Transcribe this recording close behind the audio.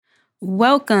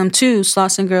Welcome to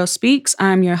Slauson Girl Speaks.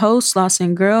 I'm your host,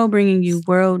 Slauson Girl, bringing you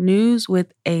world news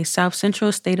with a South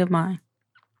Central state of mind.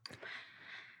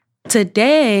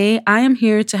 Today, I am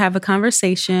here to have a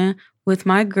conversation with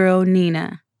my girl,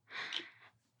 Nina.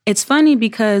 It's funny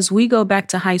because we go back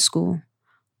to high school.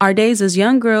 Our days as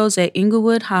young girls at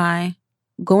Inglewood High,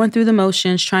 going through the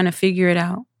motions, trying to figure it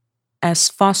out as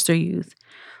foster youth.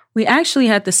 We actually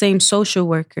had the same social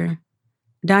worker.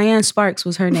 Diane Sparks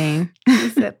was her name. You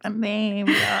said the name,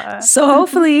 God. So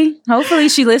hopefully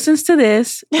she listens to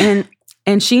this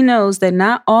and she knows that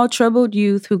not all troubled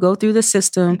youth who go through the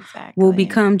system will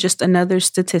become just another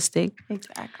statistic.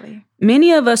 Exactly.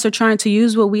 Many of us are trying to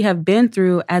use what we have been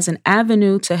through as an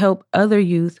avenue to help other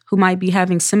youth who might be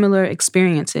having similar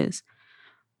experiences.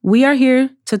 We are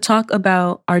here to talk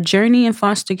about our journey in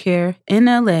foster care in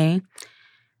LA,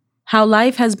 how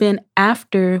life has been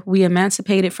after we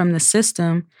emancipated from the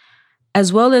system,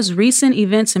 as well as recent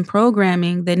events and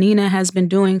programming that Nina has been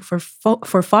doing for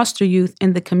foster youth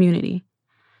in the community.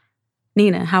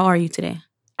 Nina, how are you today?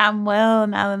 I'm well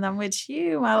now that I'm with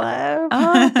you, my love.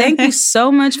 Oh, thank you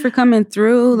so much for coming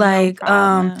through. No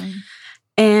problem.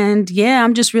 And yeah,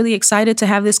 I'm just really excited to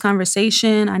have this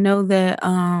conversation. I know that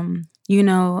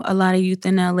a lot of youth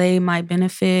in LA might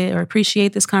benefit or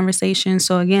appreciate this conversation.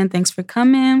 So again, thanks for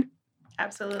coming.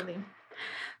 Absolutely.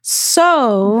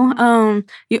 So,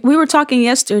 we were talking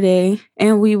yesterday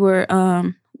and we were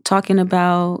talking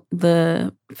about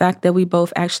the fact that we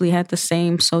both actually had the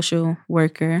same social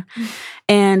worker.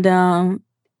 And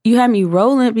you had me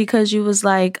rolling because you was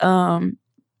like,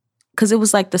 because it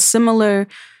was like the similar,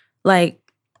 like,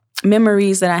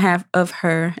 memories that I have of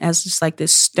her as just like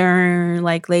this stern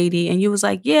like lady. And you was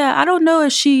like, yeah, I don't know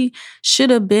if she should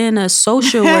have been a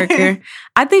social worker.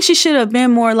 I think she should have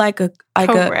been more like a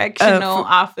correctional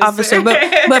officer.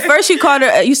 But first you called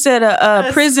her, you said a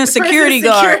prison security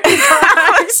guard.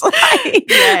 I was like,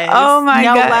 yes. Oh my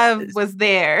God. No love was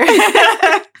there.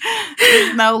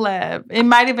 There's no love. It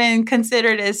might have been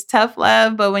considered as tough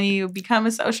love, but when you become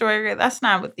a social worker, that's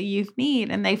not what the youth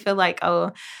need. And they feel like,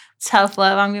 oh, tough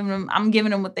love. I'm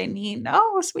giving them what they need.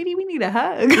 No, sweetie, we need a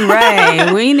hug.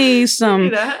 Right. We need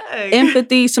some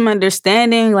empathy, some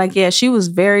understanding. Like, yeah, she was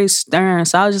very stern.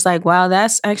 So I was just like, wow,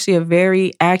 that's actually a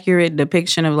very accurate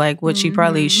depiction of like what she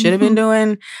probably should have been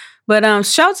doing. But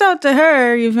shouts out to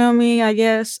her, you feel me, I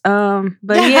guess. But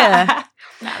yeah.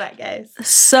 Not I guess.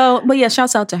 So, but yeah,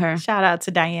 shouts out to her. Shout out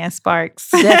to Diane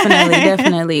Sparks.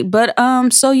 Definitely. But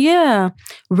so yeah,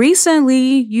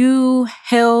 recently you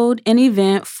held an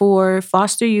event for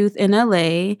foster youth in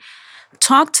LA.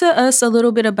 Talk to us a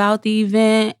little bit about the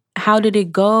event. How did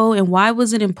it go and why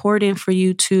was it important for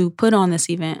you to put on this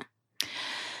event?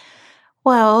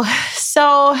 Well,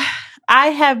 so I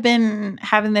have been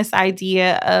having this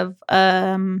idea of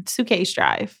suitcase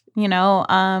drive.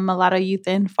 A lot of youth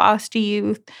in foster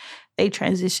youth, they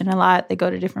transition a lot. They go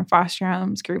to different foster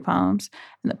homes, group homes.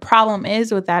 And the problem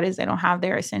is with that is they don't have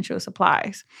their essential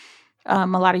supplies. A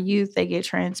lot of youth, they get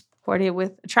transported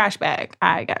with a trash bag.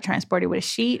 I got transported with a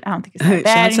sheet. I don't think it's that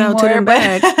bad anymore. Out to them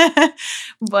bags.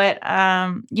 But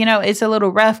it's a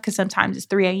little rough because sometimes it's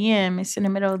 3 a.m. It's in the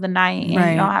middle of the night and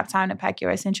you don't have time to pack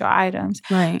your essential items.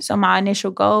 Right. So my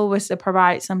initial goal was to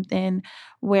provide something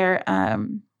where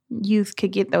youth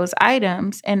could get those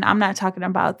items. And I'm not talking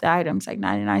about the items like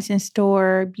 99-cent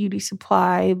store, beauty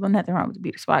supply. Well, nothing wrong with the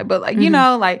beauty supply, but like,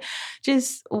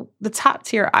 just the top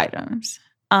tier items.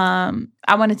 I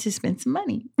wanted to spend some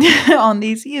money on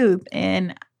these youth.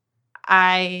 And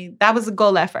that was the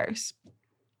goal at first.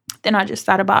 Then I just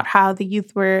thought about how the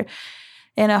youth were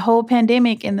in a whole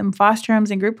pandemic in them foster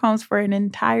homes and group homes for an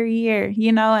entire year,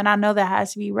 and I know that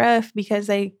has to be rough because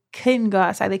they couldn't go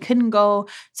outside. They couldn't go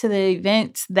to the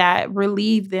events that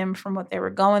relieved them from what they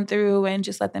were going through and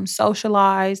just let them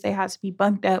socialize. They had to be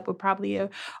bunked up with probably a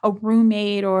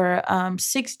roommate or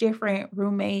 6 different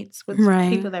roommates with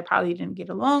people that probably didn't get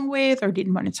along with or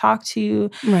didn't want to talk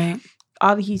to. Right.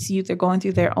 All these youth are going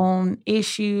through their own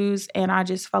issues, and I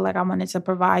just felt like I wanted to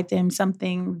provide them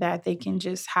something that they can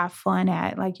just have fun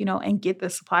at, and get the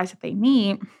supplies that they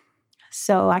need.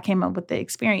 So I came up with the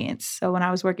experience. So when I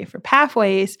was working for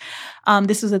Pathways,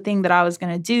 this was a thing that I was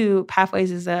going to do. Pathways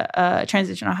is a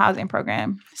transitional housing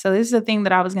program. So this is a thing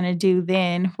that I was going to do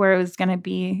then where it was going to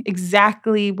be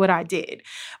exactly what I did.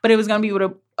 But it was going to be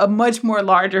with a much more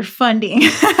larger funding.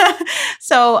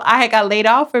 So I had got laid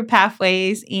off for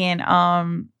Pathways and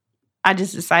I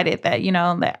just decided that,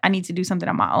 that I need to do something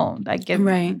on my own. Like,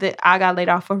 I got laid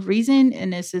off for a reason,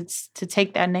 and it's to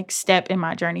take that next step in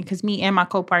my journey. Because me and my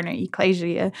co-partner,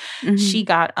 Ecclesia, she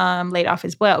got laid off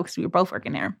as well because we were both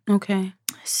working there. Okay.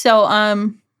 So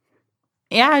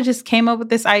I just came up with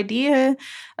this idea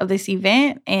of this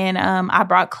event, and I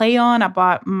brought Clay on. I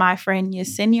brought my friend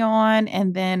Yesenia on,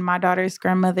 and then my daughter's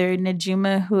grandmother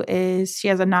Najuma, she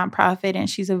has a nonprofit and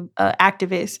she's a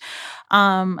activist,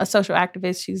 a social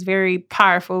activist. She's very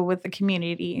powerful with the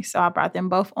community, so I brought them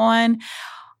both on.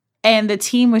 And the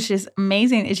team was just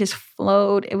amazing. It just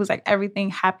flowed. It was like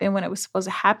everything happened when it was supposed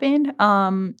to happen.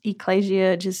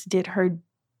 Ecclesia just did her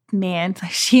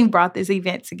she brought this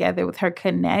event together with her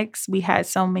connects. We had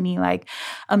so many like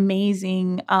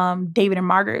amazing David and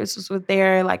Margaret was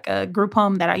there, like a group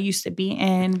home that I used to be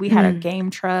in. We had a game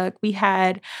truck. We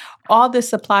had all the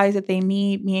supplies that they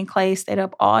need. Me and Clay stayed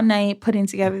up all night putting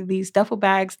together these duffel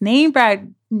bags, name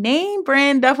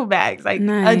brand duffel bags, like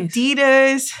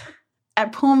Adidas,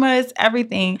 at Pumas,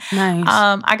 everything. Nice.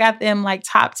 I got them like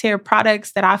top tier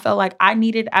products that I felt like I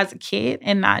needed as a kid,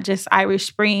 and not just Irish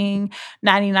Spring,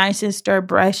 99 Cent Store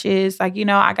brushes. Like,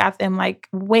 I got them like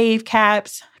wave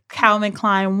caps, Calvin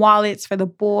Klein wallets for the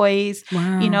boys,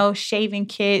 shaving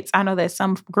kits. I know that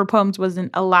some group homes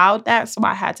wasn't allowed that, so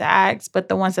I had to ask. But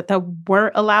the ones that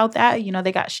were allowed that,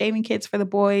 they got shaving kits for the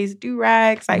boys,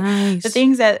 do-rags, like the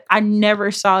things that I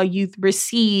never saw youth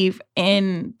receive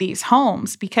in these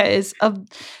homes because of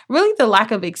really the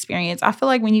lack of experience. I feel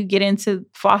like when you get into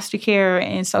foster care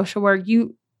and social work,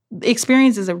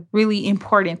 experience is a really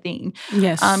important thing.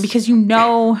 Yes. Because you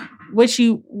know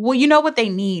what they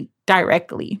need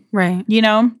directly. Right.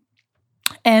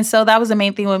 And so that was the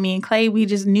main thing with me and Clay. We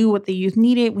just knew what the youth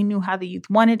needed. We knew how the youth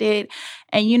wanted it.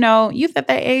 And, youth at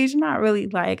that age, not really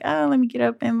like, oh, let me get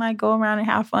up and like go around and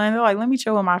have fun. They're like, let me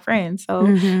chill with my friends. So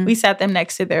we sat them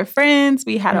next to their friends.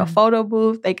 We had a photo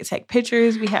booth. They could take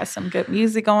pictures. We had some good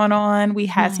music going on. We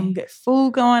had some good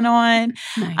food going on.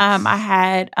 Nice. I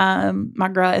had my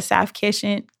girl at South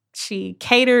Kitchen. She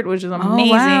catered, which was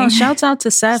amazing. Oh, wow. Shouts out to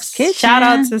Saf's Kitchen. Shout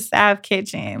out to Saf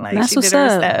Kitchen. Like, that's she did her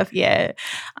up. stuff. Yeah.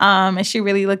 And she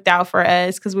really looked out for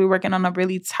us because we were working on a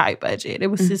really tight budget. It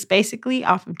was just basically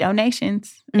off of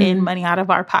donations and money out of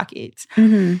our pockets.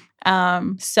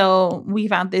 So we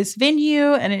found this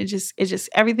venue, and it just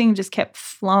everything just kept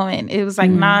flowing. It was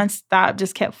like nonstop,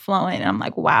 just kept flowing. And I'm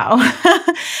like, wow.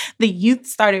 The youth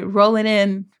started rolling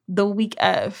in the week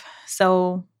of.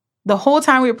 So the whole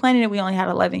time we were planning it, we only had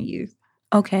 11 youth.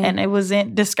 Okay. And it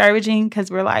wasn't discouraging because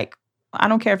we're like, I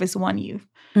don't care if it's one youth.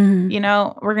 We're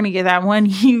going to get that one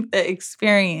youth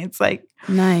experience. Like,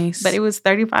 nice. But it was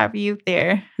 35 youth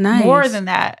there. Nice. More than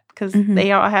that because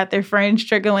they all had their friends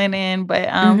trickling in. But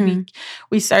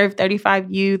we served 35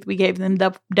 youth. We gave them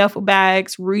duffel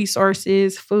bags,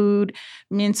 resources, food,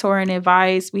 mentor and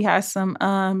advice. We had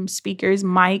some speakers.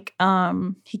 Mike,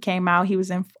 he came out. He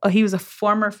was a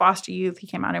former foster youth. He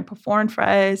came out and performed for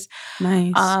us.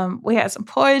 Nice. We had some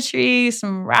poetry,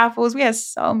 some raffles. We had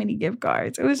so many gift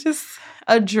cards. It was just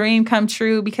a dream come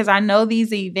true because I know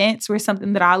these events were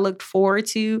something that I looked forward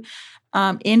to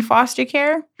in foster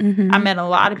care. I met a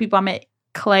lot of people. I met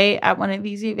Clay at one of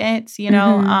these events,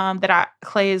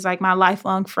 Clay is like my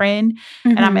lifelong friend.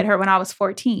 And I met her when I was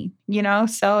 14,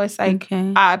 So it's like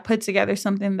I put together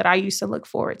something that I used to look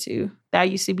forward to. That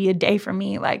used to be a day for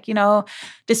me. Like,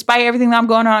 despite everything that I'm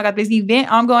going on, I got this event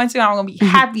I'm going to. I'm going to be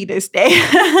happy this day.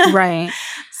 Right.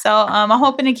 So I'm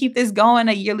hoping to keep this going,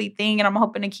 a yearly thing. And I'm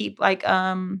hoping to keep like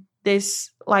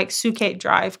this like suitcase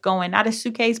drive going. Not a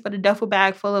suitcase, but a duffel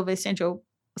bag full of essential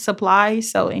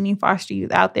supplies. So any foster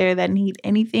youth out there that need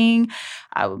anything,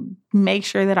 I would make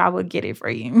sure that I would get it for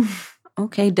you.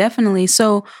 Okay, definitely.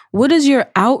 So what does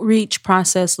your outreach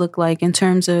process look like in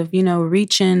terms of,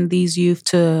 reaching these youth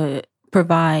to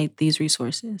provide these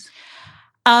resources?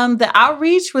 The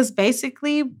outreach was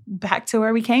basically back to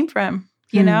where we came from.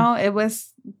 It was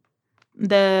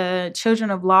the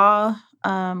Children of Law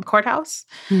courthouse.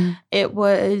 It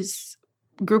was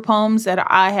group homes that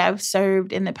I have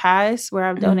served in the past where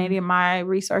I've donated my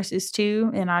resources to,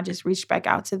 and I just reached back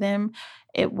out to them.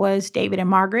 It was David and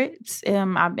Margaret's.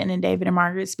 I've been in David and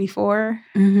Margaret's before.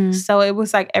 So it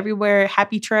was like everywhere.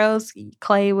 Happy Trails.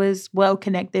 Clay was well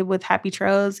connected with Happy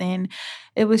Trails, and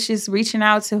it was just reaching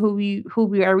out to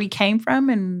where we came from,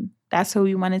 and that's who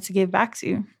we wanted to give back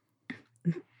to.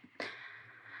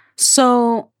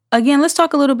 So again, let's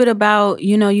talk a little bit about,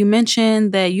 you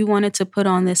mentioned that you wanted to put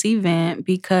on this event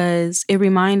because it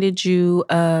reminded you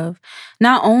of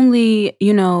not only,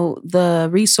 the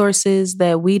resources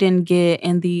that we didn't get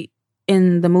in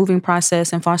the moving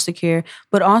process and foster care,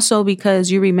 but also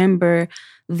because you remember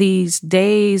these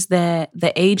days that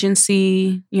the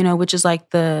agency, which is like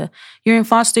you're in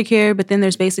foster care, but then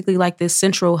there's basically like this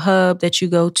central hub that you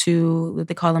go to, that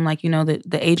they call them like,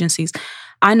 the agencies.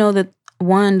 I know that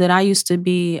one that I used to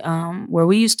be, where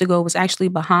we used to go was actually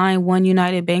behind One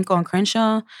United Bank on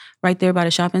Crenshaw, right there by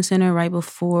the shopping center, right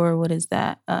before, what is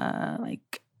that?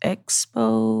 Like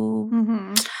Expo.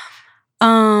 Mm-hmm.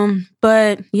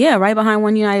 But yeah, right behind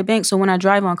One United Bank. So when I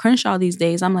drive on Crenshaw these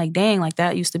days, I'm like, dang, like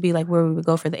that used to be like where we would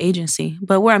go for the agency.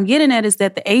 But where I'm getting at is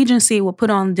that the agency will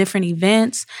put on different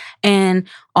events, and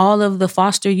all of the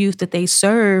foster youth that they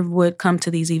serve would come to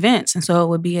these events. And so it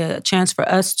would be a chance for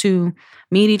us to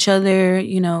meet each other,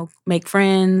 you know, make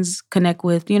friends, connect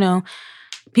with, you know,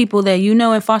 people that you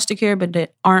know in foster care, but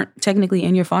that aren't technically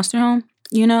in your foster home,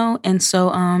 you know? And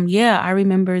so, yeah, I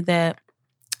remember that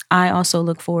I also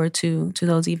look forward to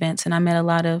those events, and I met a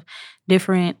lot of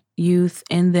different youth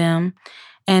in them.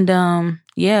 And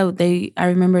yeah, I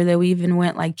remember that we even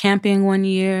went like camping one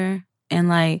year, and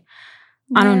like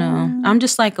I don't know. I'm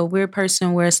just like a weird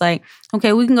person where it's like,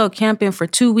 okay, we can go camping for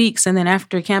 2 weeks, and then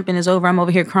after camping is over, I'm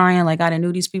over here crying like I done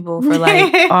knew these people for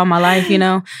like all my life, you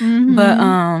know? Mm-hmm.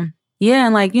 But yeah,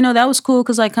 and like, you know, that was cool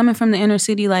because like coming from the inner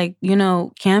city, like, you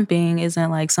know, camping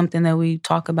isn't like something that we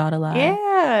talk about a lot.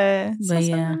 Yeah. It's But not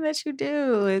yeah. something that you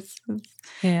do. It's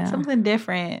Yeah. something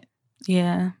different.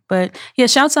 Yeah. But yeah,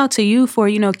 shouts out to you for,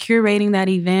 you know, curating that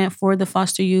event for the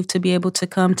foster youth to be able to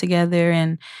come together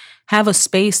and have a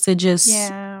space to just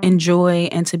enjoy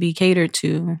and to be catered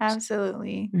to.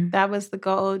 Absolutely. That was the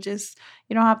goal. Just,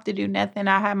 you don't have to do nothing.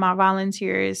 I had my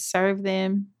volunteers serve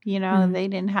them. You know, they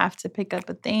didn't have to pick up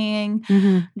a thing.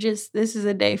 Just, this is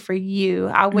a day for you.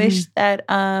 I wish that,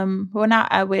 well, not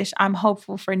I wish, I'm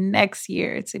hopeful for next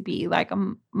year to be like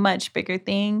a much bigger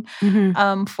thing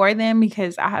for them,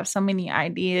 because I have so many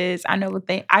ideas. I know what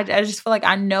I just feel like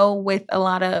I know what a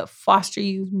lot of foster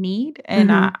youth need.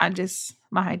 And I just,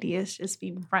 my ideas just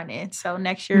be running. So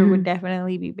next year would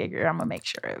definitely be bigger. I'm going to make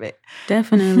sure of it.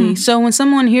 Definitely. So when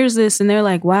someone hears this and they're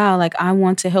like, wow, like I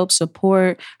want to help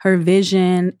support her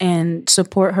vision and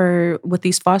support her with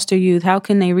these foster youth, how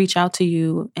can they reach out to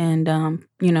you and,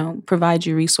 you know, provide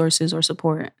you resources or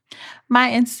support? My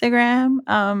Instagram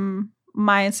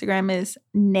is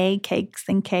Nay Cakes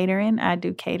and Catering. I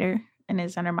do cater, and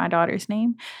it's under my daughter's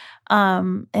name.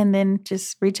 And then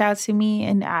just reach out to me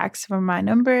and ask for my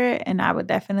number, and I would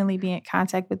definitely be in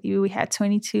contact with you. We had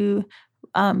 22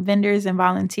 vendors and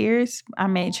volunteers. I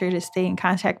made sure to stay in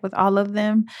contact with all of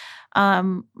them.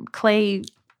 Clay,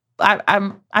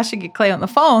 I should get Clay on the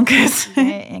phone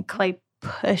and Clay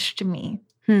pushed me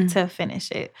to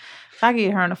finish it. So I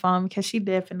get her on the phone because she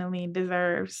definitely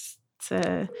deserves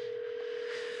to,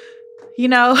 you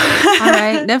know. All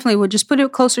right, definitely. We'll just put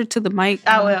it closer to the mic.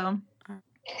 I will.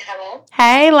 Hello.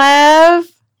 Hey, love.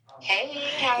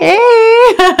 Hey.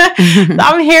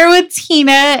 I'm here with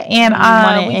Tina, and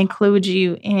I want to include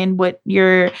you in what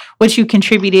you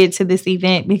contributed to this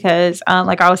event, because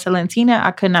like I was telling Tina,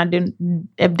 I could not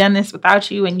have done this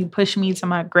without you, and you pushed me to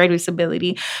my greatest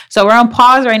ability. So we're on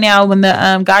pause right now. When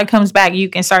the guy comes back, you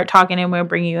can start talking and we'll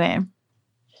bring you in.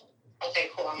 Okay,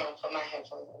 cool. I'm gonna put my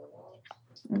headphones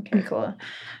on. Okay, cool.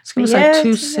 It was like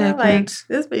 2 seconds. Like,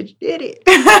 this bitch did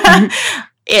it.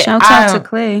 Shout out to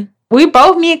Clay.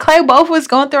 Me and Clay both was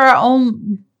going through our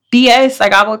own BS.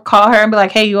 Like, I would call her and be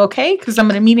like, hey, you okay? Because some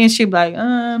of the meetings, she'd be like,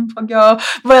 fuck y'all.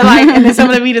 But like, and then some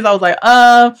of the meetings, I was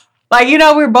like, you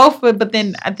know, we're both, but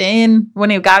then at the end,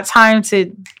 when it got time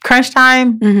to crunch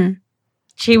time,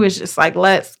 she was just like,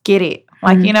 let's get it.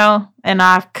 Like, you know, and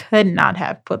I could not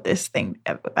have put this thing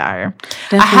together without her.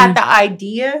 Definitely. I had the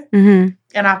idea,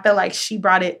 and I feel like she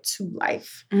brought it to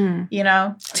life, you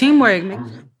know? Teamwork.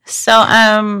 So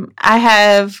I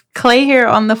have Clay here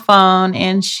on the phone,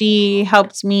 and she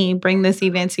helped me bring this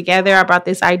event together. I brought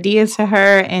this idea to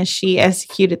her, and she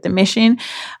executed the mission.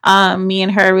 Me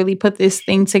and her really put this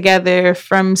thing together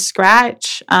from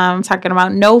scratch. Talking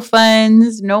about no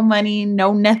funds, no money,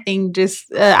 no nothing,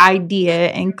 just an idea.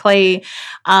 And Clay,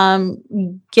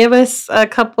 give us a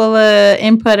couple of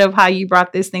input of how you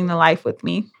brought this thing to life with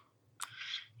me.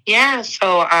 Yeah,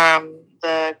 so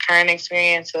the current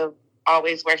experience of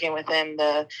always working within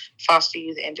the foster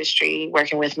youth industry,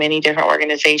 working with many different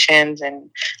organizations and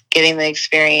getting the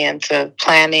experience of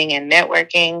planning and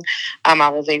networking, I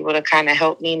was able to kind of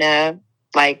help Nina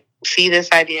like see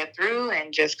this idea through,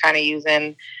 and just kind of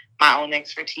using my own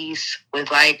expertise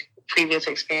with like previous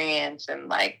experience and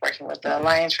like working with the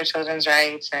Alliance for Children's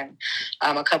Rights and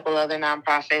a couple other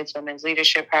nonprofits, Women's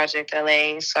Leadership Project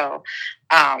LA. So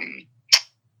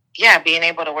yeah, being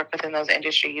able to work within those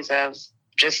industries of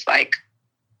just like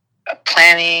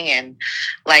planning and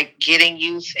like getting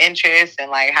youth interest and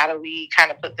like how do we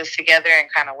kind of put this together and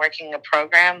kind of working a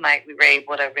program, like we were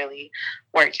able to really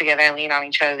work together and lean on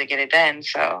each other to get it done.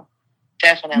 So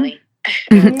definitely.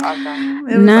 It was awesome.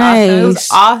 It was Nice. awesome. It was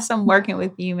awesome working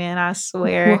with you, man. I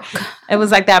swear. It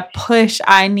was like that push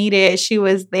I needed. She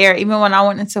was there. Even when I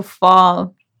went into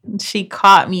fall, she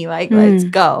caught me like, let's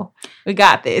go. We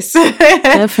got this.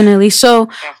 Definitely. So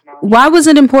Definitely. why was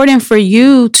it important for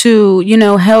you to,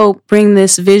 help bring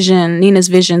this vision, Nina's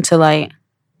vision, to light?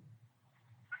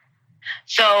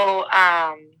 So,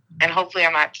 and hopefully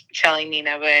I'm not telling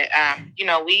Nina, but,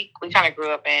 we kind of grew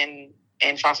up in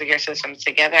foster care systems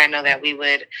together. I know that we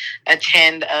would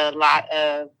attend a lot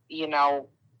of,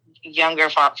 younger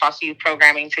foster youth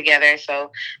programming together. So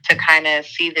to kind of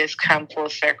see this come full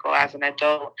circle as an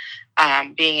adult,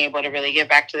 being able to really give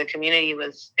back to the community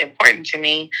was important to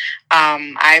me.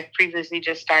 I previously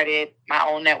just started my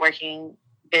own networking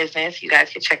business. You guys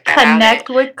can check that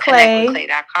Connect out. with Clay.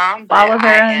 ConnectWithClay.com. Follow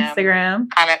her on Instagram.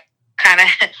 Kind of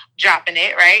dropping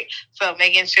it, right? So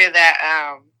making sure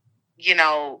that,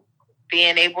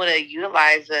 being able to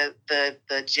utilize the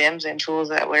gems and tools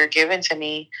that were given to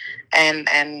me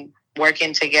and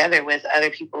working together with other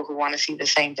people who want to see the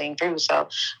same thing through. So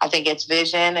I think it's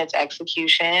vision, it's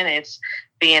execution, it's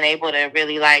being able to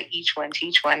really like each one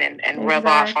teach one and rub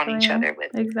off on each other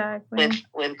with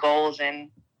goals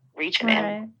and reaching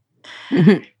in.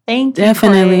 Thank you.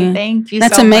 Definitely. Clay. Thank you.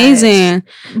 That's so amazing.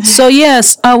 Much. So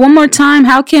yes, one more time,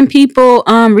 how can people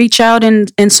reach out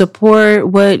and support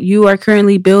what you are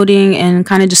currently building and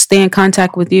kind of just stay in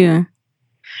contact with you?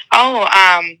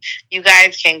 You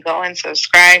guys can go and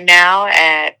subscribe now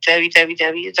at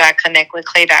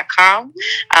www.connectwithclay.com.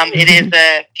 It is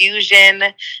a fusion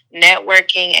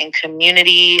networking and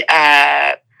community,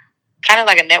 kind of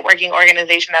like a networking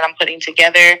organization that I'm putting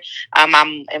together.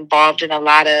 I'm involved in a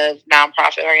lot of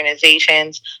nonprofit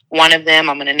organizations. One of them,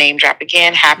 I'm going to name drop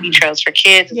again, Happy Trails for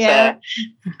Kids. It's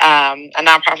a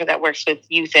nonprofit that works with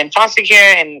youth in foster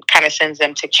care and kind of sends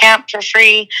them to camp for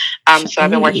free. So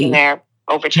I've been working there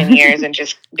over 10 years and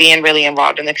just being really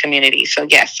involved in the community. So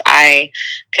yes, I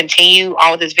continue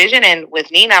on with this vision, and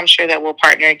with Nina, I'm sure that we'll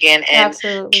partner again and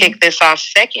kick this off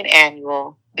second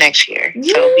annual next year.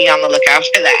 So be on the lookout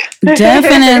for that.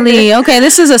 Definitely. Okay,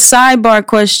 this is a sidebar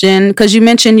question because you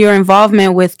mentioned your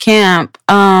involvement with camp.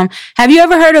 Have you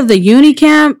ever heard of the Uni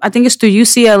Camp? I think it's through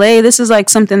UCLA. This is like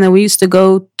something that we used to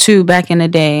go to back in the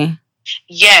day.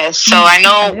 Yes. So I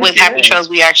know with Happy Trails,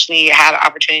 we actually had an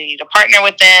opportunity to partner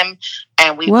with them,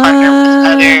 and we partner with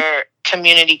other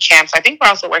community camps. I think we're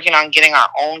also working on getting our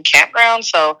own campground.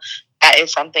 So that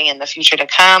is something in the future to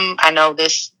come. I know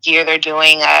this year they're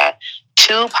doing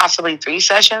 2, possibly 3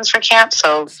 sessions for camp.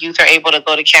 So youth are able to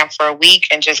go to camp for a week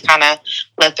and just kind of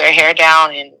let their hair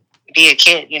down and be a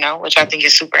kid, which I think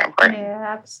is super important.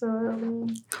 Yeah,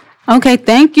 absolutely. Okay,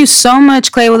 thank you so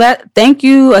much, Clay. Well, thank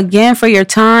you again for your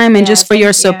time and just for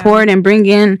your support and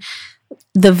bringing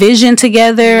the vision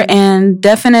together, and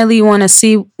definitely want to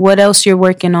see what else you're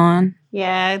working on.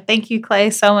 Yeah, thank you, Clay,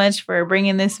 so much for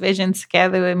bringing this vision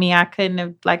together with me. I couldn't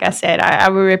have, like I said, I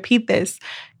will repeat this,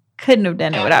 couldn't have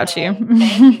done it without you.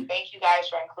 Thank you guys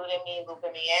for including me,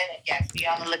 looping me in, and yes, be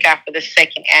on the lookout for the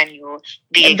second annual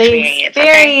The Experience.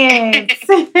 Okay?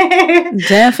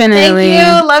 Definitely.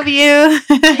 Thank you. Love you.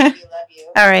 Love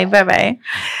you. All right, bye-bye.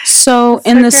 So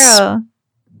in this...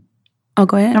 Oh,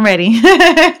 go ahead. I'm ready.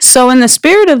 So in the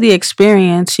spirit of the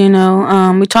experience,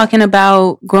 we're talking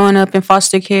about growing up in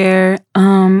foster care.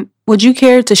 Would you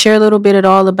care to share a little bit at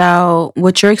all about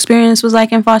what your experience was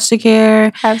like in foster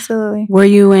care? Absolutely. Were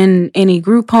you in any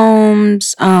group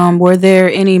homes? Were there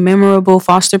any memorable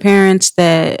foster parents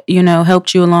that,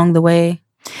 helped you along the way?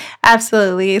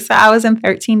 Absolutely. So I was in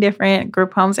 13 different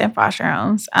group homes and foster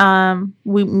homes.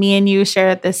 Me and you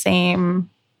shared the same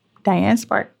Diane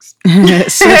Sparks.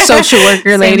 Social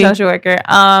worker lady. Social worker.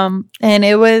 And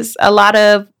it was a lot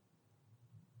of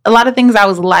things I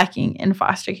was lacking in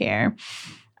foster care.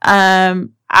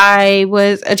 I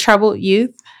was a troubled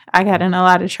youth. I got in a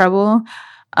lot of trouble.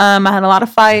 I had a lot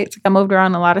of fights. I moved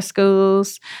around a lot of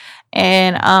schools,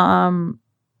 and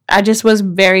I just was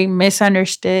very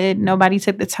misunderstood. Nobody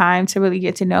took the time to really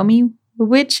get to know me,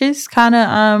 which is kind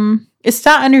of it's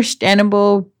not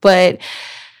understandable, but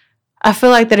I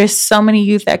feel like there's so many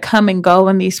youth that come and go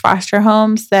in these foster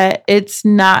homes that it's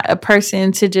not a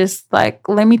person to just like,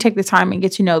 let me take the time and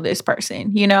get to know this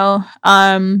person,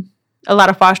 A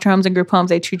lot of foster homes and group homes,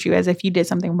 they treat you as if you did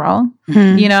something wrong,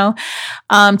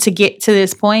 to get to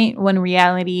this point, when in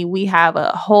reality, we have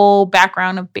a whole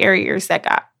background of barriers that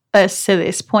got us to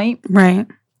this point. Right.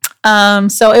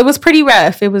 So it was pretty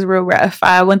rough. It was real rough.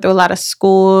 I went through a lot of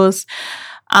schools,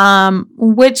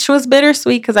 which was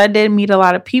bittersweet because I did meet a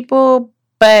lot of people,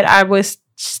 but I was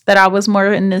that I was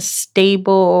more in a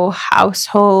stable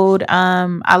household.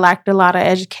 I lacked a lot of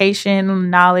education,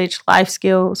 knowledge, life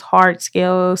skills, hard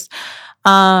skills,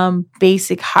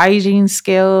 basic hygiene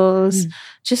skills.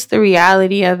 Just the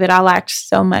reality of it, I lacked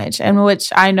so much. And which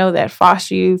I know that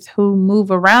foster youth who move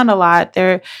around a lot,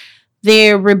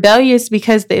 they're rebellious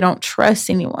because they don't trust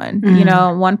anyone. You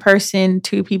know, one person,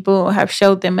 two people have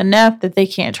showed them enough that they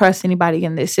can't trust anybody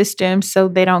in this system. So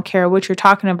they don't care what you're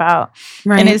talking about.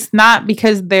 Right. And it's not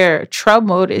because they're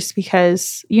troubled. It's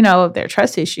because, you know, of their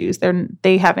trust issues.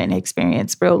 They haven't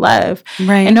experienced real love.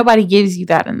 Right. And nobody gives you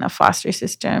that in the foster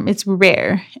system. It's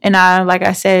rare. And like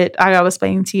I said, I was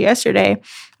explaining to you yesterday,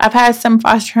 I've had some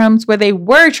foster homes where they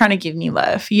were trying to give me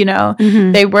love, you know,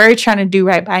 they were trying to do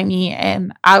right by me.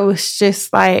 And I was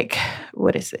just like,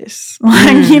 what is this?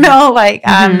 Like, you know, like,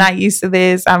 I'm not used to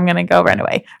this. I'm going to go run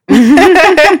away,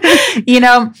 you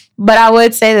know, but I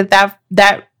would say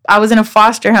that I was in a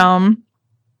foster home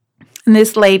and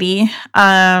this lady,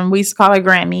 we used to call her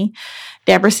Grammy,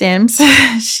 Deborah Sims.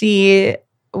 She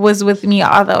was with me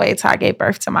all the way till I gave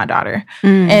birth to my daughter.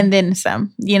 And then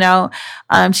some, you know,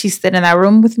 she stood in that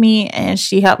room with me and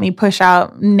she helped me push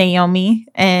out Naomi,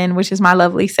 which is my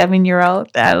lovely 7-year-old.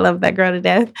 I love that girl to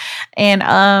death. And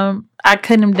I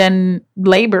couldn't have done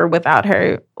labor without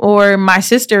her. Or my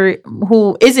sister,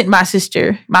 who isn't my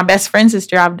sister, my best friend's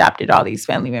sister. I've adopted all these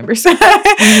family members.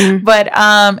 But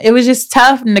it was just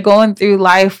tough going through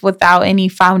life without any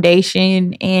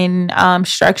foundation and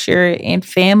structure and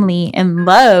family and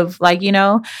love, like, you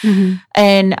know.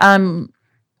 And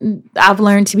I've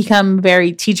learned to become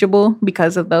very teachable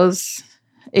because of those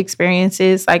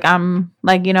experiences. Like, I'm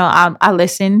like, you know, I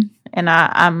listen and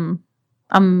I'm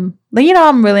you know,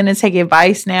 I'm willing to take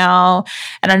advice now.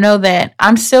 And I know that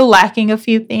I'm still lacking a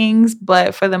few things,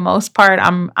 but for the most part,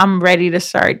 I'm ready to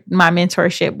start my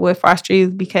mentorship with foster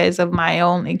youth because of my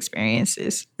own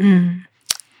experiences.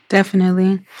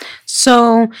 Definitely.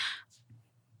 So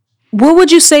what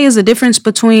would you say is the difference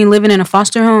between living in a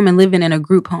foster home and living in a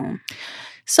group home?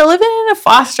 So living in a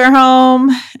foster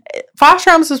homes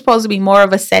are supposed to be more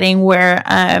of a setting where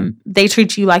they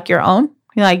treat you like your own.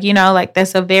 Like, you know, like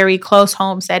that's a very close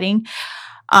home setting.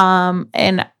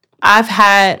 And I've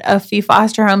had a few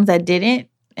foster homes that didn't,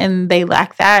 and they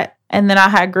lack that. And then I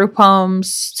had group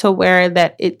homes to where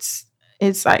that it's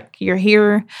like you're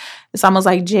here. It's almost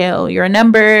like jail. You're a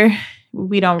number.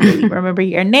 We don't really remember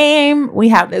your name. We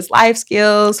have this life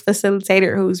skills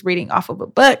facilitator who's reading off of a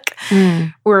book.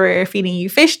 We're feeding you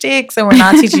fish sticks and we're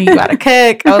not teaching you how to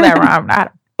cook. Oh, that rhymed. I had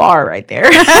a bar right there.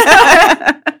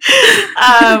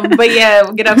 But yeah,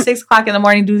 get up 6 o'clock in the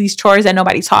morning, do these chores that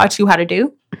nobody taught you how to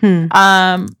do.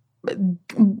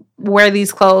 Wear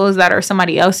these clothes that are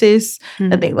somebody else's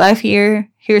that they left here.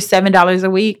 Here's $7 a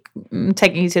week. I'm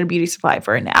taking you to the beauty supply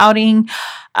for an outing.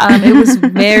 It was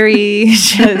very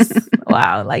just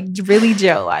wow, like really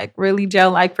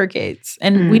jail-like for kids.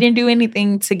 And we didn't do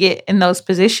anything to get in those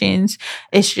positions.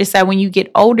 It's just that when you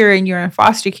get older and you're in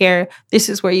foster care, this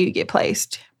is where you get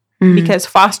placed. Because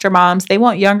foster moms, they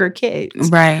want younger kids.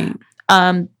 Right.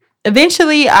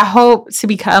 Eventually, I hope to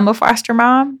become a foster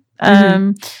mom.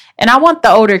 And I want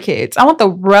the older kids. I want the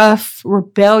rough,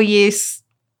 rebellious,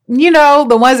 you know,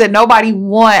 the ones that nobody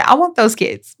want. I want those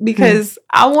kids because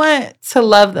I want to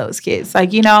love those kids.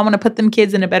 Like, you know, I want to put them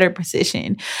kids in a better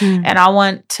position. And I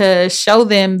want to show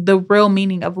them the real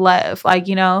meaning of love. Like,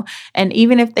 you know, and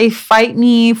even if they fight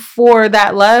me for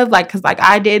that love, like, because like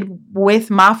I did with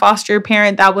my foster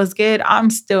parent, that was good. I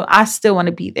still want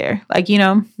to be there. Like, you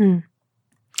know.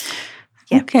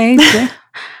 Yeah. Okay.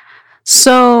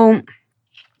 So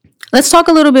let's talk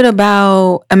a little bit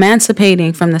about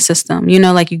emancipating from the system. You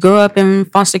know, like you grow up in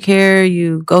foster care,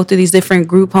 you go through these different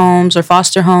group homes or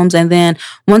foster homes, and then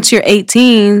once you're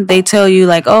 18, they tell you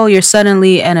like, oh, you're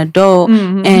suddenly an adult.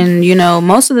 And, you know,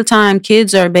 most of the time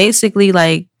kids are basically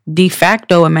like de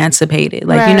facto emancipated.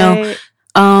 Like, you know,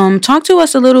 talk to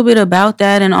us a little bit about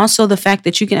that, and also the fact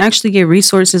that you can actually get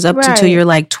resources up until you're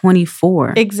like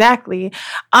 24. Exactly.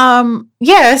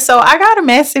 Yeah, so I got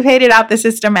emancipated out the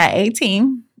system at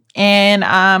 18. And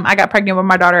I got pregnant with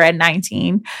my daughter at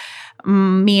 19.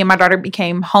 Me and my daughter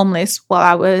became homeless while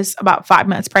I was about 5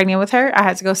 months pregnant with her. I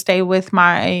had to go stay with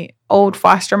my old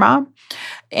foster mom.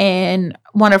 And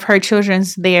one of her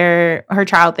her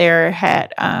child there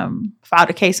had filed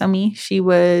a case on me. She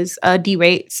was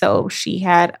D-rate, so she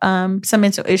had some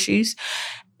mental issues.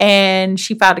 And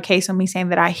she filed a case on me saying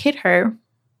that I hit her,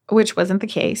 which wasn't the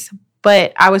case.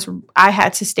 But I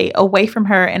had to stay away from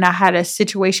her, and I had a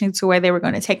situation to where they were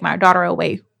going to take my daughter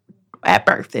away at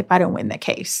birth if I didn't win the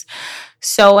case.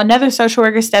 So another social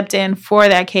worker stepped in for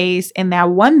that case, and I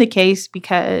won the case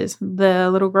because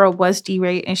the little girl was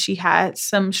D-rate and she had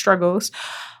some struggles.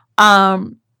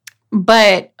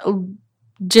 But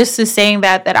just to saying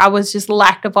that I was just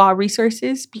lacked of all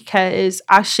resources, because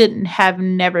I shouldn't have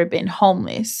never been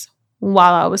homeless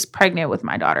while I was pregnant with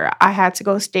my daughter. I had to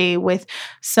go stay with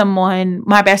someone,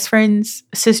 my best friend's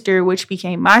sister, which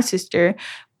became my sister.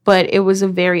 But it was a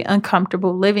very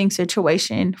uncomfortable living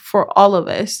situation for all of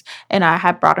us. And I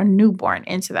had brought a newborn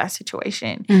into that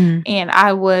situation. Mm-hmm. And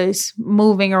I was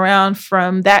moving around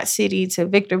from that city to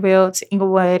Victorville to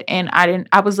Inglewood. And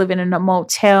I was living in a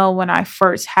motel when I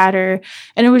first had her.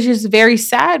 And it was just very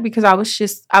sad because I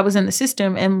was in the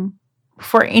system. And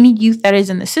for any youth that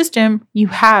is in the system, you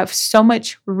have so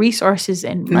much resources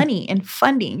and money and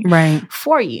funding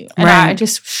for you. And I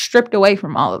just stripped away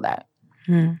from all of that.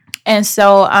 Mm. And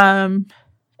so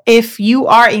if you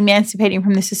are emancipating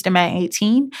from the system at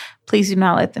 18, please do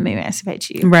not let them emancipate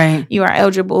you. Right. You are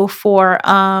eligible for,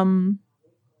 I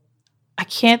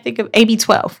can't think of, AB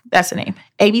 12. That's the name.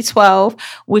 AB 12,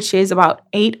 which is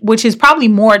which is probably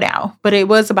more now, but it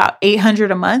was about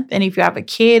 $800 a month. And if you have a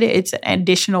kid, it's an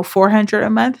additional $400 a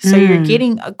month. So you're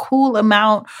getting a cool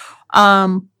amount,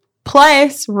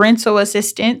 plus rental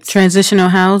assistance. Transitional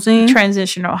housing. They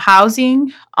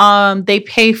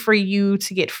pay for you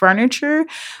to get furniture.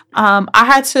 I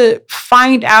had to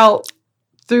find out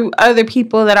through other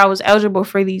people that I was eligible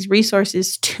for these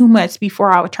resources 2 months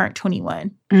before I would turn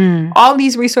 21. All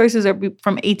these resources are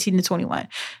from 18 to 21.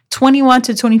 21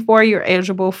 to 24, you're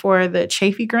eligible for the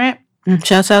Chafee grant.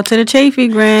 Shouts out to the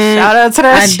Chafee grant. Shout out to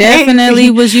that. I definitely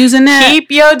was using that.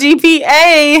 Keep your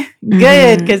GPA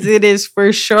good, because it is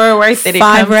for sure worth it.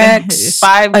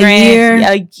 $5 grand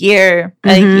a year.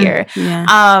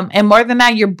 Yeah. And more than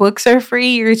that, your books are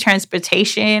free. Your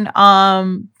transportation.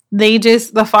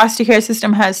 The foster care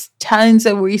system has tons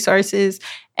of resources.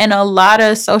 And a lot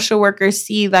of social workers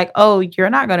see like, oh,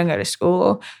 you're not going to go to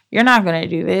school. You're not going to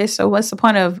do this. So what's the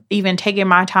point of even taking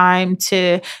my time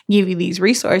to give you these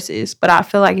resources? But I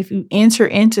feel like if you enter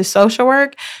into social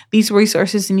work, these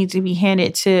resources need to be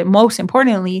handed to, most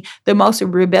importantly, the most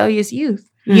rebellious youth,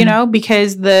 you know,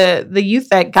 because the youth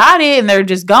that got it and they're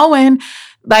just going,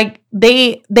 like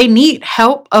they need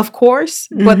help, of course,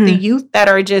 but the youth that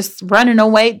are just running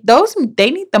away,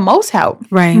 they need the most help,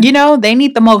 right? You know, they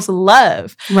need the most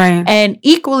love, right? And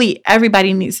equally,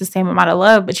 everybody needs the same amount of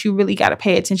love, but you really got to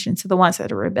pay attention to the ones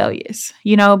that are rebellious,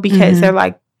 you know, because they're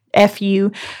like, F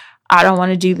you, I don't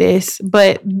want to do this.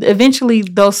 But eventually,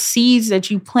 those seeds that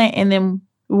you plant in them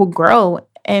will grow,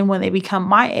 and when they become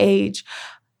my age,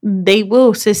 they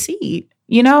will succeed,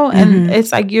 you know. And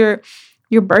it's like you're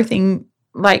birthing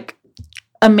like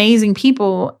amazing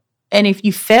people, and if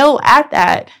you fail at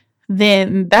that,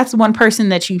 then that's one person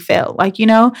that you failed, like, you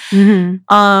know.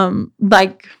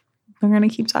 Like we're gonna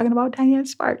keep talking about Diane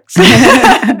Sparks.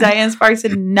 Diane Sparks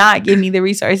did not give me the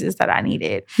resources that I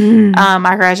needed.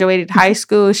 I graduated high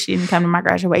school, she didn't come to my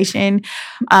graduation.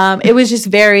 It was just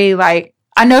very like,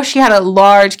 I know she had a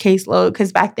large caseload,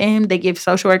 because back then they give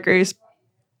social workers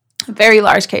very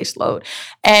large caseload.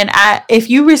 And if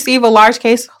you receive a large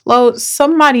caseload,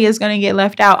 somebody is going to get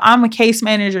left out. I'm a case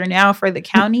manager now for the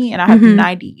county, and I have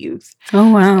 90 youth.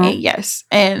 Oh, wow. And yes.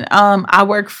 And I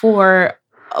work for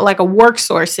like a work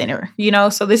source center, you know,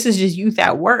 so this is just youth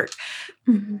at work.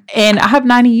 And I have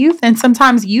 90 youth, and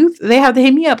sometimes youth, they have to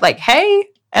hit me up like, hey.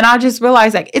 And I just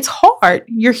realized like, it's hard.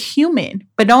 You're human,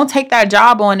 but don't take that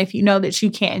job on if you know that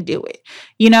you can't do it.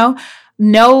 You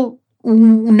know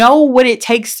what it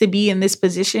takes to be in this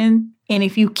position. And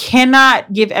if you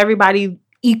cannot give everybody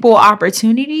equal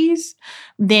opportunities,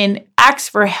 then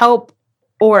ask for help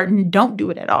or don't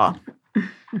do it at all.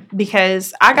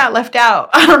 Because I got left out.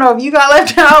 I don't know if you got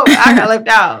left out. I got left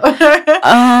out.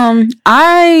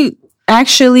 I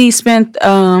actually spent,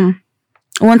 well,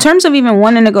 in terms of even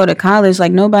wanting to go to college,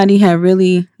 like nobody had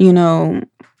really, you know,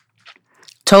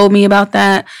 told me about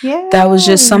that. Yeah. That was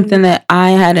just something that I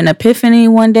had an epiphany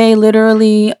one day,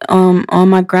 literally, on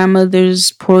my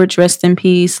grandmother's porch, rest in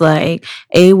peace, like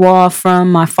AWOL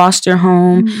from my foster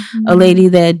home, a lady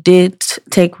that did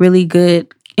take really good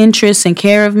interest and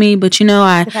care of me. But, you know,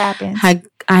 I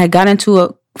had got into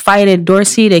a fight at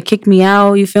Dorsey. They kicked me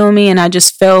out, you feel me? And I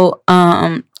just felt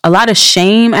a lot of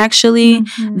shame, actually,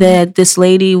 that this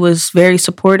lady was very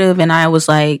supportive. And I was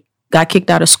like, got kicked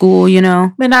out of school, you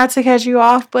know? But not to cut you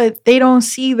off, but they don't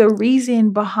see the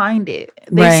reason behind it.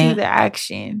 They see the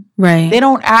action. Right. They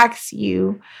don't ask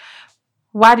you,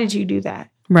 why did you do that?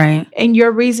 Right. And your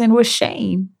reason was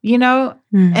shame, you know?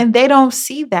 And they don't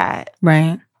see that.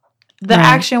 Right. The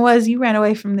action was you ran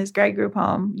away from this great group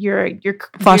home. You're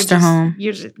foster home.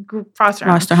 You're just foster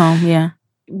home. Foster home, yeah.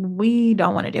 We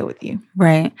don't want to deal with you.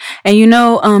 Right.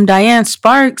 And Diane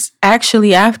Sparks,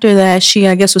 actually after that, she,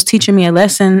 I guess, was teaching me a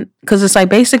lesson, because it's like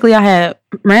basically I had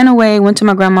ran away, went to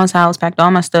my grandma's house, packed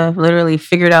all my stuff, literally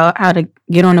figured out how to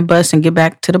get on the bus and get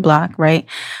back to the block, right?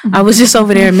 Mm-hmm. I was just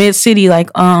over there in mid-city,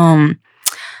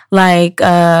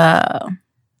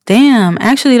 damn,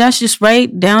 actually, that's just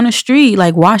right down the street,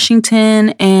 like Washington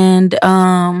and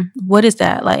what is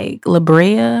that? Like La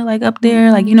Brea, like up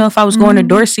there. Like, if I was going to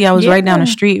Dorsey, I was right down the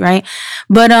street, right?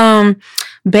 But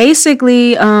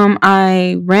basically,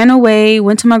 I ran away,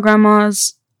 went to my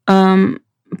grandma's house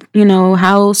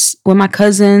with my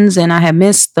cousins, and I had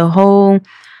missed the whole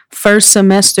first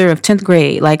semester of 10th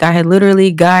grade. Like, I had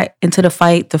literally got into the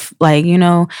fight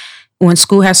when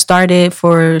school has started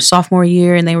for sophomore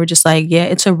year, and they were just like, yeah,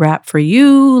 it's a wrap for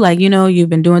you. Like, you've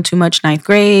been doing too much 9th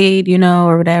grade,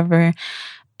 or whatever.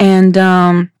 And,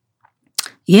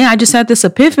 I just had this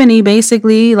epiphany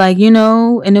basically,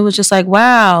 and it was just like,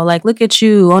 wow, like, look at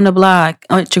you on the block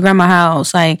at your grandma's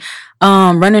house, like,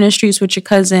 running the streets with your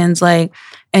cousins, like,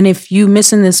 and if you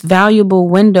missing this valuable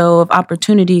window of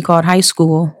opportunity called high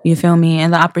school, you feel me?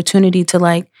 And the opportunity to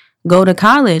like go to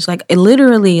college, like it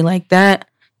literally like that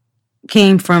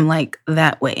came from like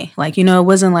that way. Like, it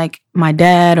wasn't like my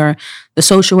dad or the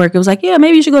social worker. It was like, yeah,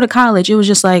 maybe you should go to college. It was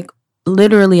just like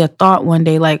literally a thought one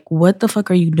day, like, what the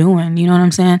fuck are you doing? You know what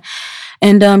I'm saying?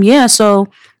 And so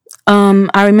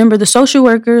I remember the social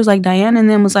workers like Diane and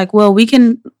them was like, well, we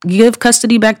can give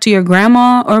custody back to your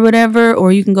grandma or whatever,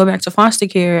 or you can go back to foster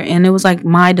care. And it was like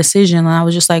my decision. And I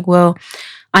was just like, well,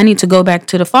 I need to go back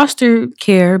to the foster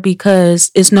care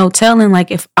because it's no telling,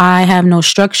 like, if I have no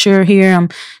structure here, I'm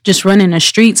just running the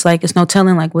streets, like, it's no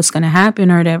telling, like, what's going to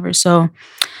happen or whatever. So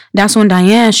that's when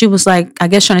Diane, she was, like, I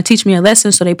guess trying to teach me a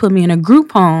lesson, so they put me in a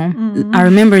group home. Mm-hmm. I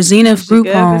remember Zenith group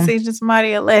home. Teaching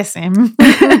somebody a lesson.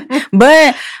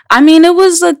 But, I mean, it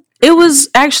was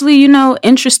actually,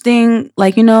 interesting.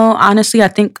 Like, honestly, I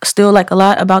think still like a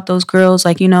lot about those girls,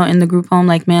 like, in the group home.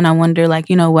 Like, man, I wonder, like,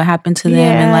 what happened to them.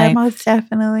 Yeah, and like, most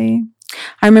definitely.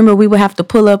 I remember we would have to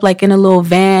pull up like in a little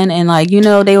van and like,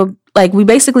 they would like, we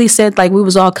basically said like we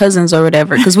was all cousins or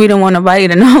whatever because we didn't want nobody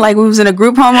to know like we was in a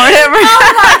group home or whatever.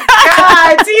 Oh my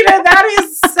God, Tina, that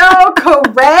is so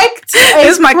correct.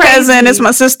 It's my crazy. Cousin. It's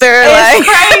my sister. It's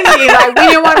crazy. Like, we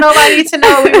didn't want nobody to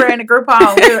know we were in a group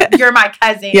home. You're my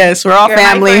cousin. Yes, we're all You're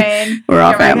family. My friend. We're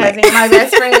all You're family. My cousin, my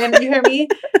best friend. You hear me?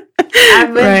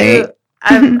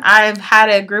 I've had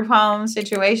a group home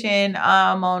situation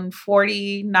on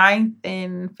 49th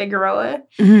and Figueroa.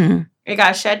 Mm-hmm. It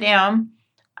got shut down.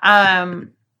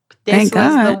 This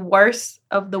was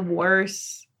the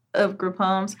worst of group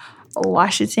homes.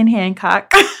 Washington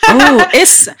Hancock. Oh,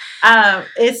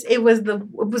 it was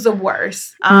the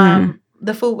worst.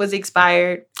 The food was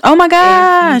expired. Oh my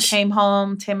gosh. If you came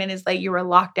home 10 minutes late, you were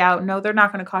locked out. No, they're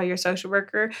not going to call your social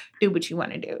worker. Do what you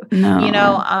want to do.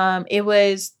 No. It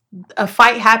was a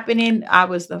fight happening. I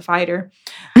was the fighter.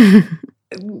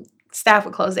 Staff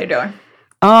would close their door.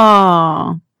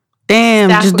 Oh, damn.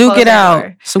 Staff just duke it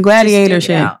out. Some gladiator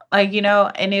shit. Like,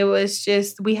 and it was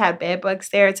just, we had bed bugs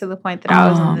there to the point that I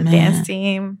was on the dance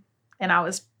team and I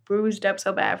was bruised up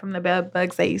so bad from the bed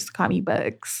bugs. They used to call me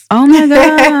Bugs. Oh my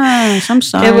gosh. I'm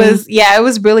sorry. It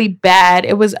was really bad.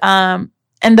 It was, and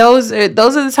those are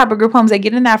the type of group homes that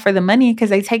get in that for the money because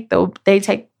they take the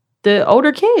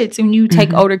older kids. When you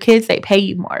take older kids, they pay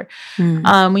you more.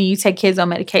 When you take kids on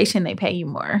medication, they pay you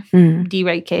more.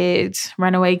 D-rate kids,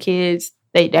 runaway kids,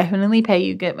 they definitely pay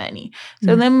you good money.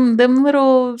 So them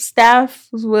little staff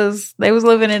was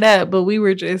living it up, but we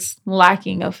were just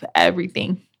lacking of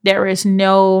everything. There is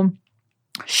no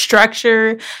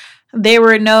structure. There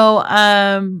were no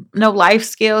life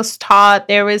skills taught.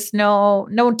 There was no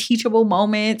teachable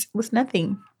moments. It was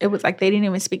nothing. It was like they didn't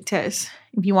even speak to us.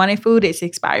 If you wanted food, it's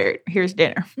expired. Here's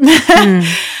dinner. I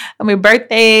mean,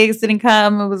 birthdays didn't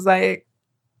come. It was like,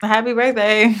 happy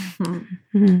birthday.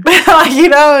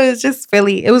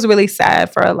 It was really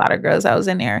sad for a lot of girls that was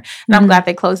in there. And I'm glad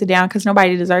they closed it down because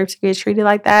nobody deserves to get treated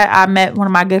like that. I met one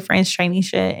of my good friends,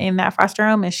 Traineesha, in that foster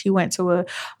home, and she went to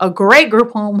a great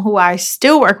group home who I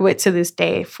still work with to this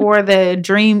day for the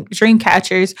Dream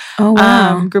Catchers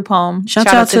group home. Shout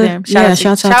out to them. Shout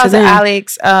out to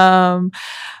Alex.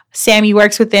 Sammy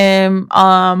works with them.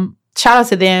 Shout out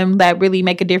to them that really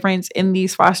make a difference in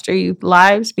these foster youth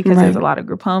lives because there's a lot of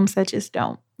group homes that just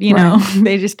don't,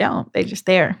 they just don't. They just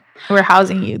there. We're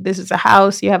housing you. This is a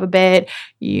house. You have a bed.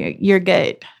 You're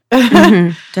good.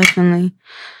 Definitely.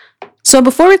 So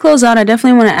before we close out, I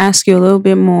definitely want to ask you a little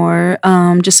bit more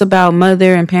just about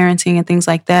mother and parenting and things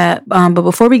like that. But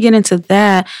before we get into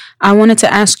that, I wanted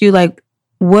to ask you, like,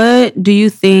 what do you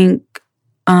think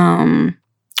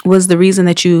was the reason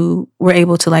that you were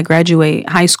able to like graduate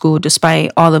high school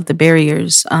despite all of the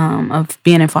barriers of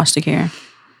being in foster care?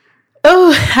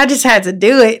 Oh, I just had to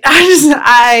do it.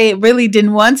 I really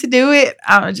didn't want to do it.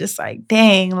 I was just like,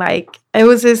 dang, like it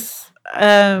was this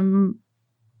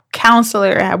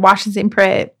counselor at Washington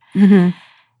Prep. Mm-hmm.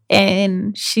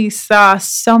 And she saw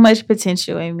so much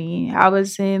potential in me. I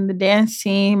was in the dance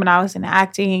team and I was in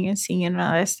acting and singing and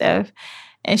all that stuff.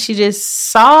 And she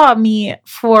just saw me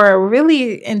for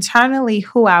really internally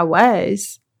who I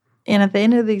was. And at the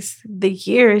end of the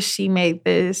year, she made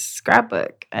this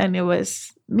scrapbook and it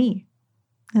was me.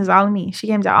 It was all me. She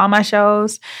came to all my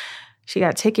shows. She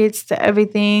got tickets to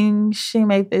everything. She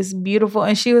made this beautiful,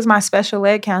 and she was my special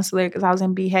ed counselor because I was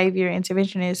in behavior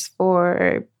interventionist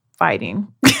for fighting.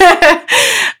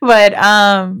 But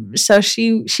so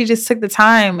she just took the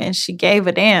time and she gave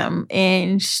a damn,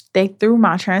 and they threw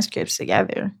my transcripts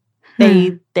together.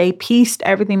 They pieced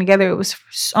everything together. It was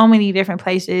so many different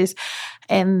places,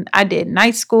 and I did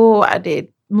night school. I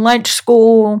did lunch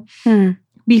school.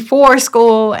 Before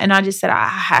school, and I just said I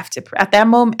have to. At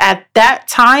that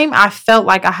time, I felt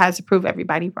like I had to prove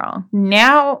everybody wrong.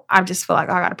 Now I just feel like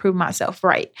I got to prove myself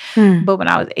right. But when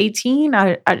I was 18,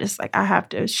 I just like I have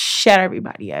to shut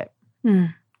everybody up.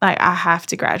 Like I have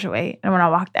to graduate. And when I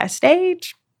walked that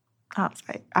stage, I was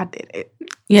like, I did it.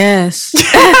 Yes. Like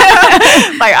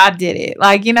I did it.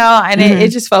 Like, you know, and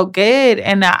it just felt good.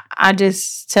 And I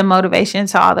just, to motivation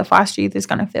to all the foster youth, it's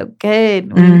going to feel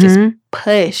good when you just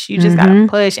push. You just got to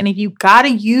push. And if you got to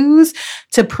use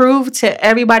to prove to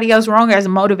everybody else wrong as a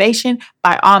motivation,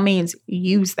 by all means,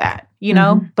 use that, you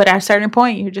know. But at a certain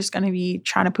point, you're just going to be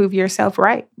trying to prove yourself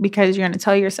right because you're going to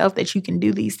tell yourself that you can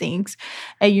do these things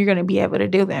and you're going to be able to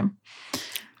do them.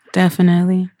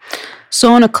 Definitely.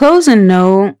 So on a closing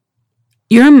note,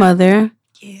 you're a mother.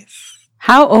 Yes.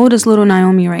 How old is little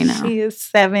Naomi right now? She is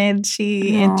 7.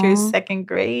 She enters 2nd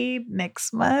grade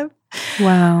next month.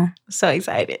 Wow. So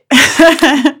excited.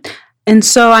 And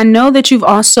so I know that you've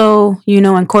also,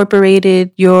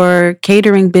 incorporated your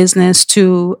catering business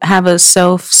to have a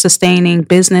self-sustaining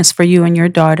business for you and your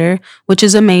daughter, which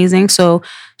is amazing. So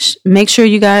make sure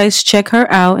you guys check her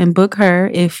out and book her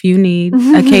if you need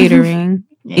a catering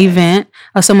event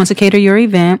or someone to cater your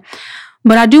event.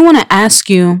 But I do want to ask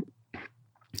you,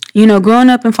 growing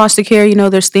up in foster care,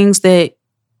 there's things that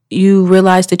you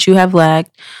realize that you have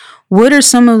lacked. What are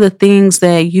some of the things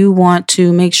that you want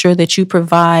to make sure that you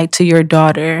provide to your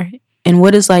daughter? And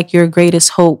what is like your greatest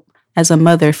hope as a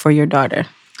mother for your daughter?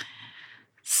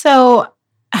 So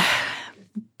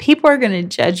people are going to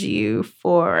judge you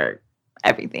for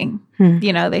everything.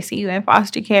 They see you in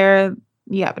foster care.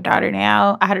 You have a daughter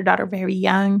now. I had a daughter very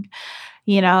young.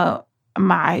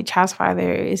 My child's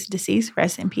father is deceased.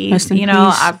 Rest in peace. Rest in peace.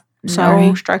 I've Sorry.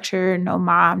 No structure, no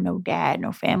mom, no dad,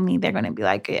 no family. They're going to be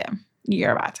like, yeah,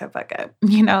 you're about to fuck up.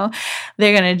 They're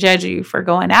going to judge you for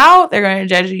going out. They're going to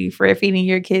judge you for feeding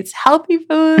your kids healthy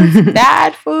foods,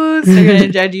 bad foods. They're going to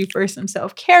judge you for some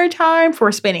self-care time,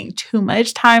 for spending too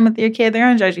much time with your kid. They're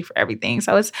going to judge you for everything.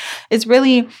 So it's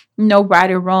really no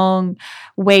right or wrong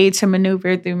way to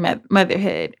maneuver through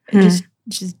motherhood.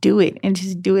 Just do it, and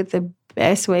just do it the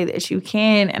best way that you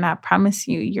can. And I promise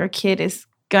you, your kid is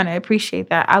going to appreciate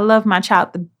that. I love my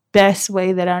child the best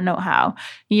way that I know how.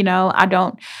 When I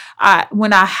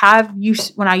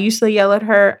used to yell at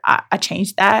her, I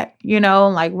changed that.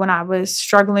 Like when I was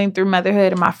struggling through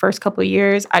motherhood in my first couple of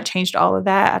years, I changed all of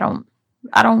that.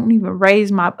 I don't even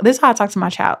raise this is how I talk to my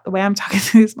child. The way I'm talking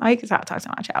to this mic is how I talk to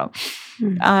my child.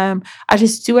 I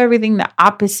just do everything the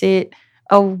opposite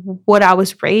of what I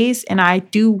was raised, and I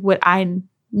do what I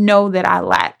know that I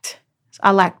lacked.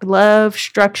 I lacked love,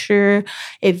 structure,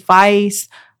 advice.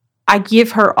 I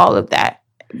give her all of that.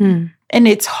 And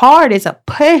it's hard. It's a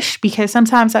push because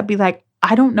sometimes I'd be like,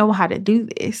 I don't know how to do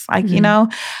this. But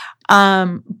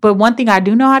one thing I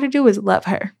do know how to do is love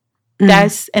her.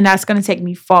 That's going to take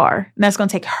me far. And that's going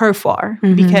to take her far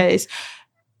because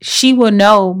she will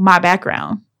know my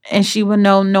background, and she will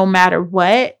know no matter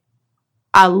what,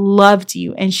 I loved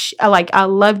you. And I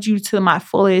loved you to my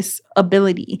fullest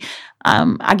ability.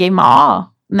 I gave my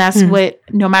all. And that's what,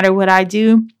 no matter what I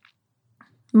do,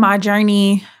 my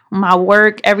journey, my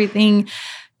work, everything,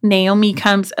 Naomi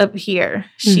comes up here.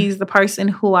 She's the person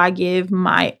who I give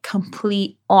my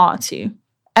complete all to.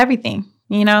 Everything,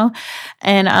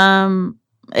 And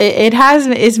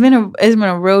it's been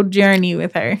a real journey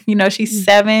with her. She's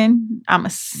 7. I'm a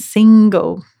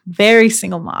very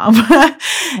single mom.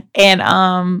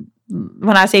 And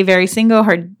when I say very single,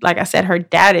 like I said, her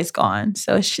dad is gone.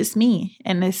 So it's just me.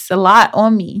 And it's a lot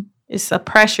on me. It's a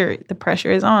pressure. The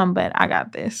pressure is on, but I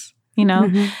got this, you know?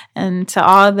 Mm-hmm. And to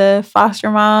all the foster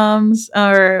moms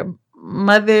or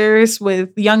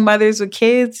young mothers with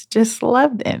kids, just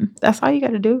love them. That's all you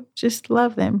got to do. Just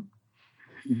love them.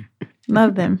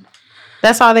 Love them.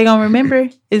 That's all they're going to remember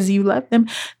is you love them.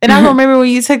 They're not going to remember when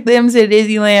you took them to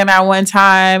Disneyland at one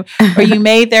time or you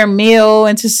made their meal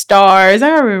into stars. I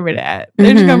don't remember that.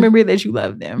 They're just going to remember that you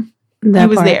love them. That you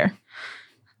was part. there.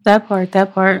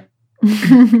 That part.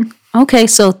 Okay,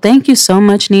 so thank you so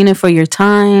much, Nina, for your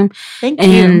time. Thank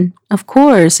and you. Of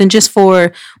course, and just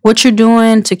for what you're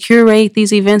doing to curate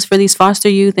these events for these foster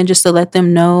youth and just to let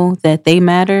them know that they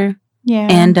matter. Yeah.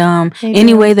 And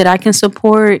any way that I can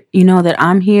support, you know, that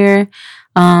I'm here.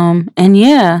 And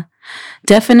yeah,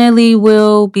 definitely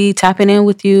will be tapping in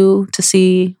with you to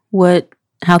see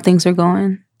how things are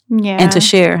going. Yeah. And to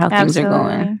share how things Absolutely.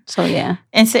 are going. So yeah.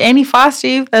 And to any foster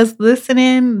youth that's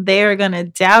listening, they're going to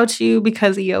doubt you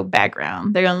because of your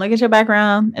background. They're going to look at your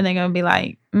background and they're going to be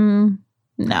like,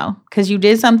 no, because you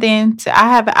did something.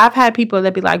 I've had people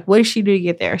that be like, what did she do to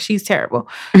get there? She's terrible.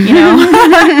 You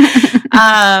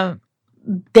know?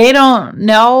 They don't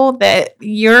know that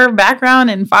your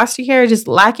background in foster care is just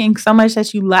lacking so much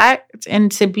that you lacked. And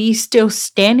to be still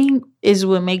standing is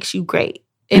what makes you great.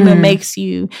 It makes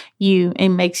you it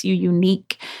makes you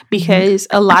unique because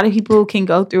a lot of people can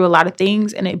go through a lot of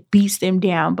things and it beats them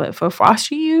down. But for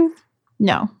foster youth,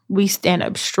 no, we stand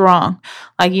up strong.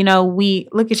 Like, you know, we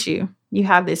look at you. You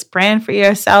have this brand for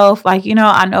yourself. Like, you know,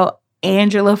 I know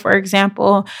Angela, for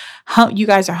example, you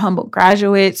guys are humble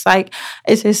graduates. Like,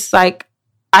 it's just like,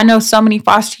 I know so many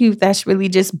foster youth that's really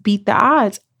just beat the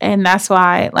odds. And that's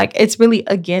why, like, it's really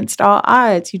against all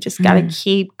odds. You just got to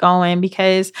keep going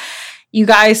because you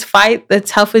guys fight the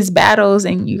toughest battles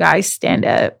and you guys stand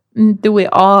up and do it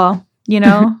all, you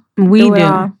know? We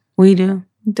do.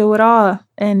 Do it all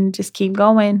and just keep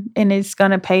going. And it's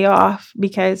going to pay off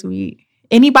because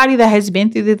anybody that has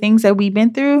been through the things that we've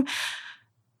been through,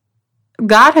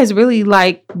 God has really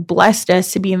like blessed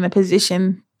us to be in the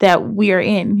position that we are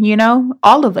in, you know,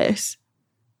 all of us.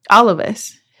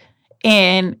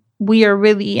 And we are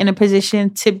really in a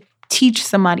position to teach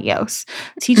somebody else,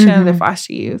 teach another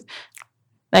foster youth.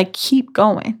 Like, keep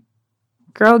going.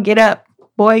 Girl, get up.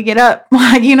 Boy, get up.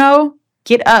 Like, you know,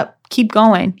 get up. Keep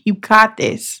going. You got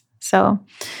this. So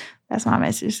that's my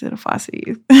message to the foster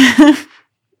youth.